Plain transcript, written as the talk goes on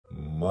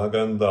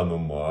Maganda no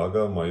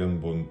maga, mayun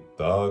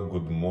bunta,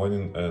 good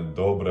morning and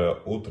доброе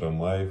утро,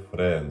 my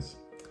friends.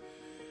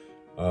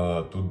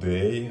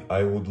 Today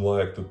I would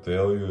like to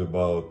tell you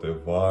about a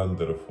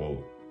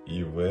wonderful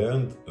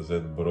event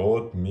that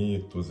brought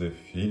me to the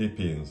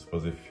Philippines for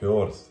the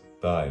first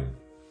time.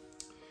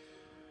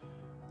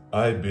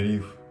 I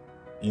believe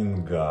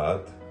in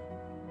God,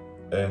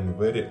 and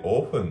very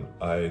often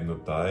I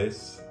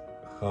notice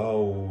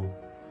how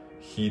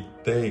He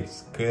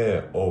takes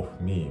care of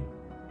me,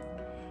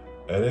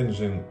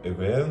 arranging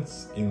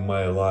events in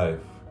my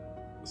life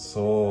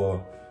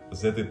so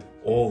that it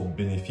all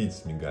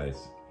benefits me,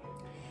 guys.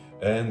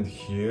 And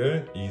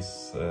here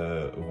is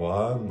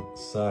one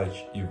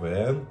such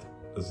event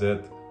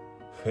that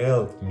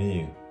helped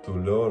me to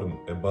learn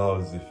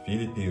about the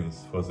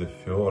Philippines for the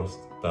first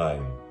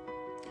time.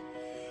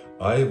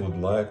 I would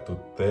like to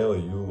tell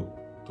you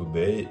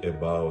today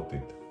about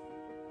it.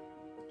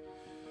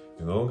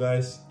 You know,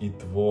 guys,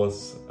 it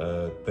was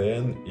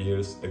 10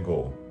 years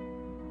ago.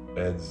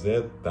 At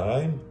that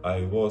time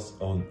I was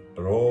on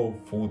raw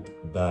food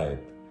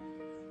diet.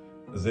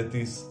 That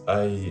is,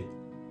 I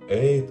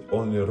ate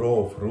only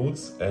raw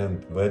fruits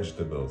and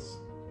vegetables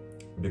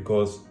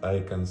because I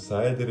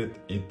considered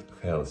it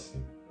healthy.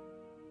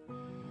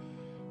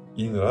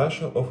 In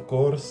Russia, of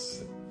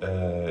course,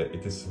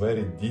 it is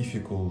very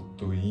difficult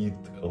to eat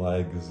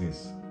like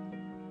this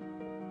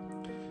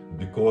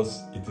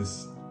because it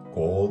is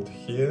cold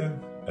here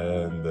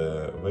and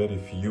very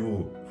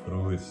few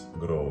fruits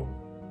grow.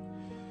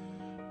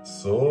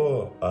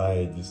 So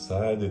I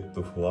decided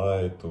to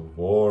fly to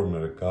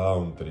warmer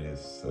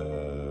countries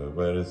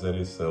where there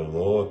is a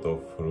lot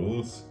of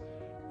fruits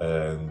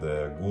and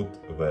good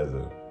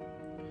weather.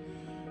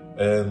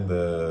 And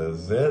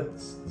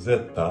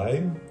that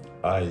time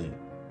I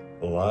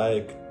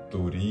like to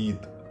read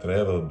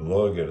travel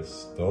bloggers'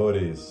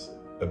 stories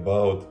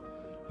about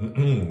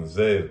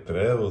their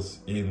travels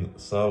in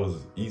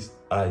Southeast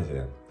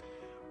Asia,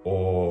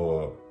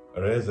 or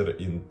rather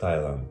in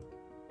Thailand.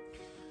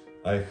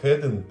 I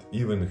hadn't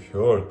even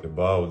heard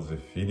about the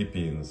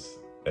Philippines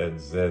at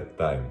that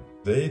time.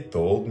 They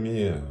told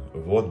me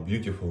what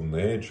beautiful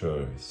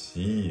nature,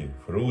 sea,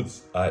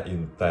 fruits are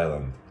in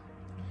Thailand.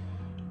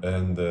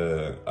 And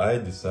I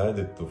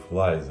decided to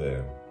fly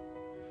there.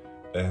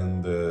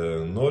 And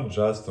not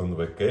just on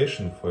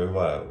vacation for a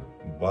while,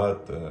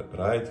 but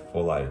right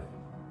for life.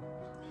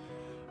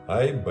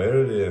 I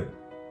barely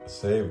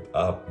saved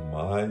up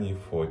money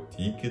for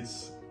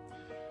tickets,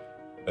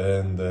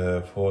 and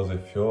for the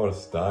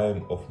first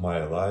time of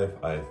my life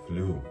I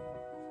flew.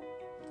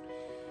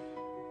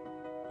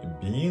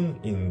 Being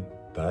in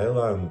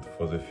Thailand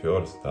for the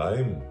first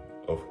time,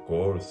 of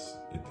course,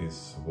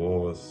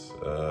 was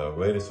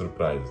very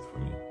surprising for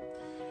me.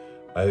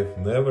 I've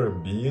never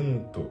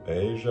been to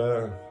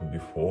Asia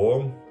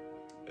before,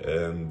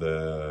 and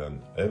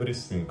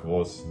everything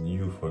was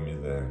new for me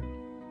there.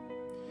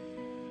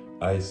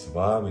 I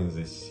swam in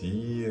the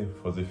sea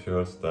for the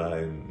first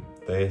time,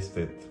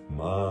 tasted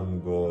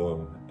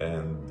mango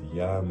and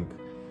young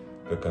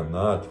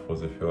coconut for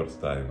the first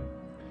time,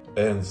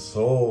 and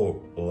saw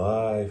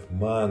live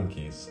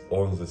monkeys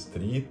on the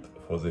street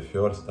for the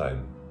first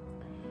time.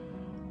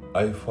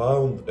 I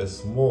found a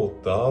small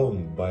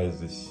town by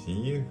the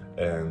sea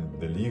and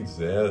lived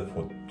there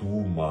for 2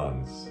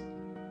 months.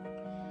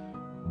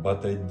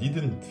 But I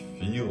didn't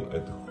feel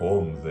at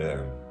home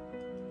there.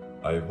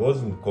 I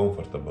wasn't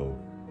comfortable.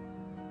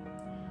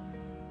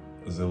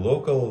 The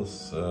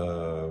locals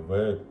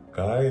were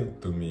kind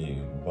to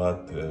me,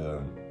 but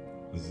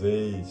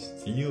they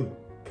still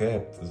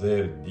kept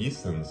their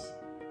distance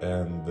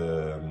and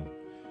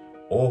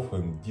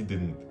often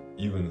didn't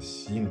even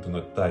seem to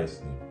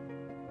notice me.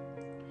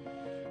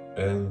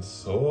 And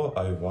so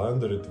I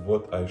wondered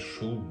what I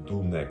should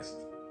do next.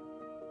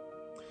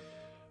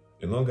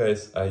 You know,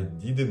 guys, I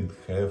didn't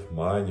have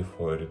money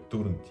for a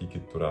return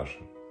ticket to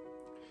Russia.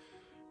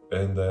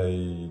 And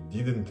I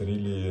didn't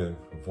really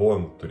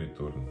want to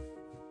return.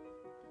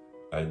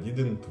 I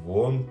didn't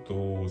want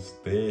to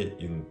stay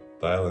in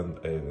Thailand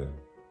either.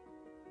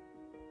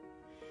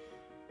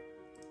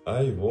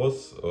 I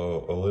was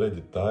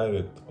already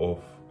tired of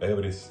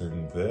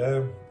everything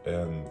there,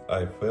 and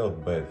I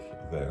felt bad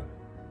there.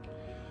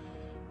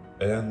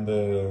 And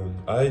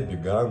I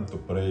began to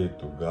pray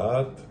to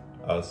God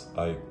as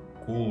I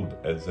could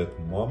at that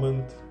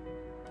moment,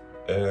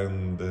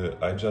 and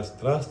I just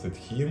trusted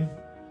Him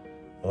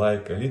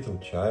like a little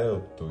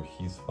child to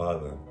his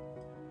father,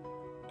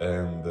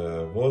 and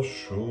was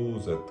sure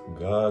that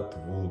God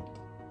would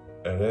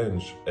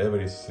arrange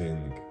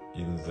everything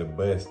in the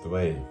best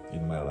way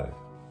in my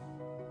life.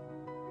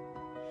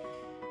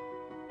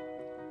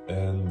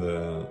 And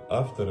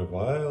after a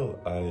while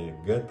I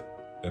get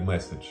a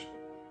message.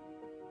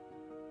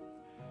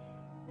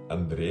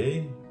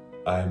 Andrei,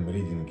 I'm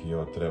reading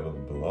your travel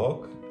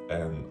blog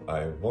and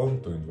I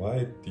want to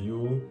invite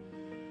you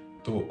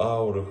to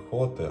our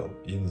hotel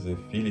in the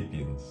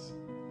Philippines,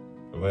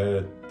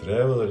 where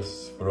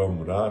travelers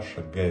from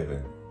Russia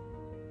gather.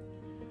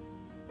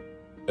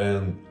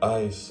 And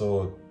I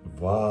thought,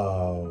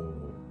 wow,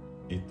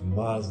 it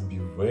must be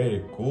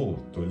very cool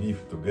to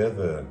live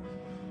together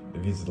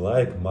with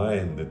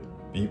like-minded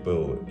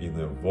people in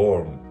a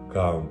warm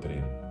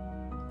country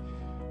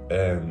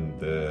and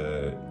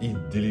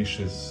eat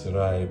delicious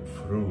ripe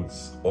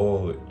fruits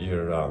all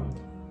year round.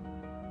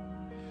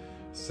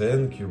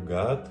 Thank you,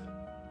 God,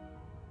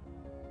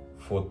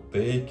 for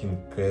taking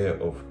care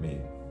of me.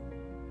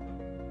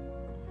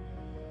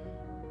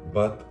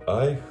 But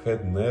I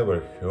had never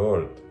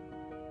heard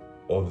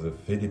of the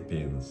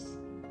Philippines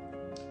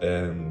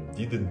and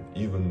didn't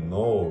even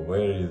know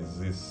where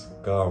this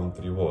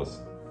country was.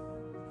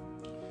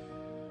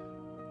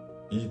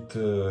 It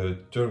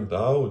turned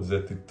out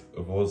that it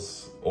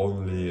was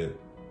only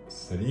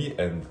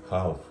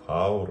 3.5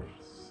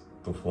 hours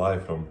to fly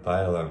from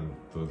Thailand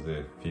to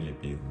the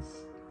Philippines.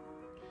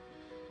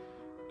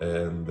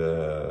 And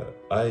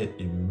I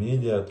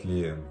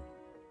immediately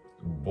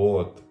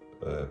bought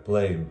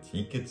plane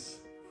tickets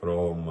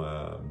from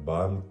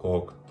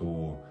Bangkok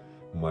to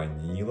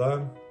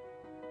Manila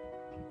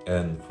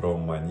and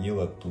from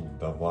Manila to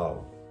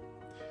Davao.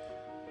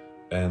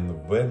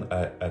 And when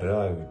I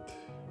arrived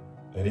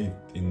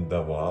in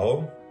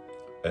Davao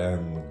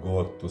and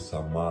got to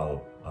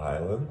Samal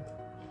Island,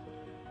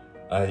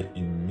 I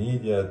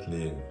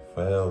immediately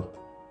felt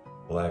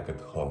like at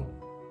home.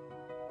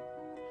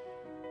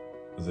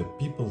 The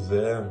people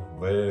there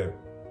were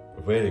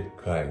very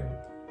kind,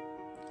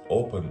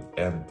 open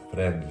and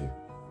friendly,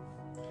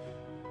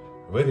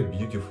 very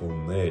beautiful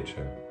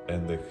nature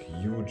and a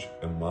huge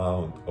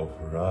amount of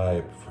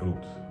ripe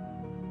fruit.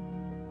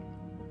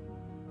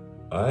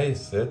 I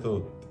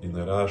settled in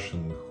a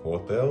Russian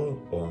hotel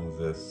on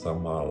the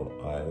Samal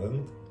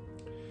Island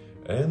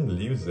and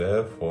lived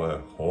there for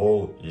a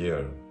whole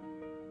year.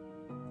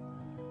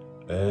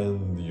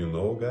 And you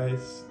know,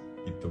 guys,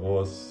 it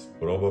was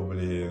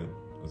probably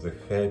the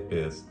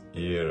happiest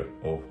year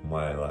of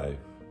my life.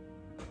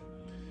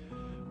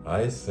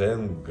 I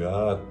thank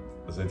God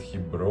that He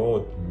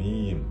brought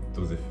me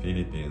to the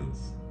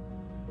Philippines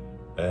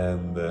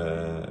and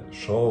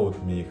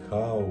showed me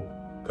how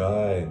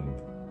kind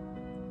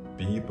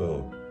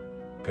people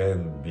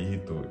can be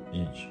to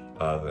each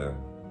other.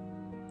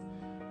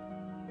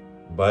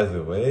 By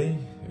the way,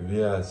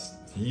 we are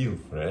still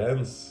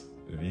friends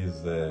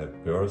with the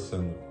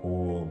person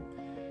who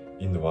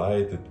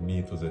invited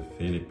me to the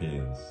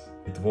Philippines.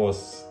 It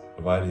was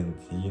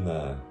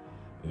Valentina,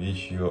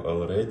 which you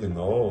already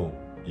know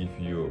if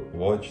you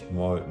watched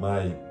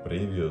my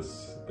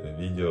previous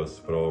videos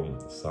from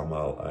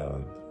Samal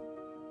Island.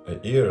 A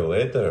year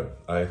later,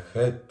 I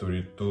had to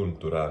return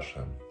to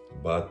Russia,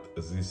 but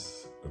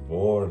this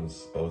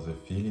warmth of the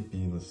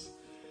Philippines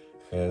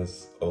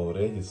has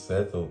already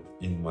settled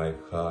in my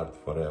heart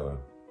forever.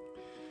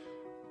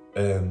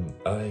 And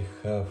I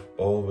have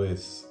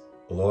always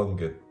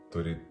longed to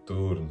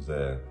return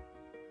there.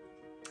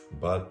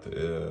 But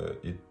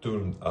it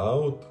turned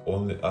out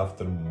only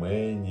after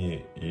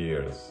many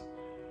years.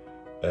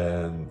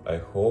 And I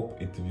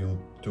hope it will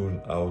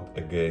turn out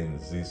again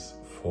this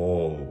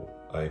fall,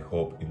 I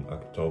hope in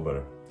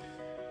October.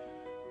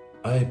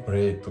 I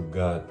pray to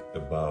God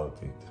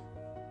about it.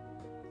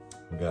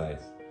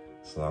 Guys,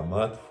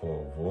 Salamat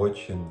for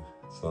watching,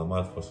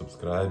 Salamat for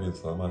subscribing,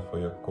 Salamat for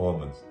your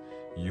comments.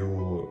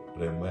 You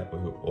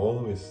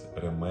always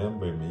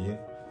remember me,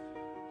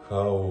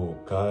 how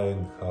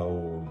kind,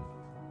 how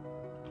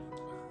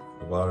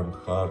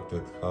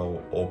warm-hearted,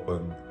 how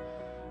open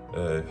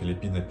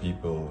Filipino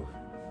people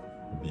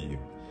be.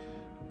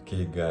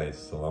 Okay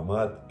guys,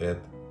 Salamat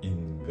and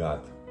in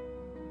God.